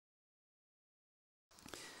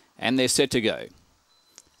And they're set to go.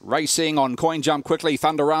 Racing on coin jump quickly.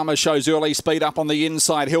 Thunderama shows early speed up on the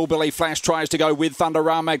inside. Hillbilly Flash tries to go with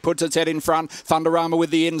Thunderama, puts its head in front. Thunderama with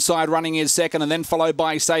the inside running is second, and then followed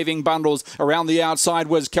by Saving Bundles. Around the outside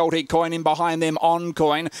was Celtic Coin. In behind them On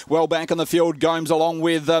Coin. Well back in the field, Gomes along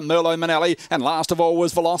with Merlot Manelli. And last of all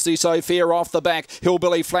was Velocity Sophia off the back.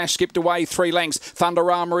 Hillbilly Flash skipped away 3 lengths.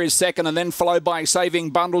 Thunderama is second, and then followed by Saving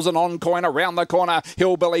Bundles and On Coin around the corner.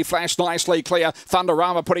 Hillbilly Flash nicely clear.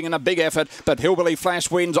 Thunderama putting in a big effort, but Hillbilly Flash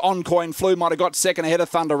wins. On Coin flew, might have got second ahead of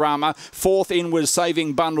Thunderama. Fourth in was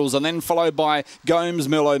Saving Bundles, and then followed by Gomes,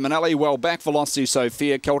 Merlot Manelli. Well back, Velocity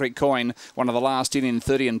Sophia, Celtic Coin, one of the last in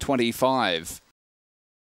 30 and 25.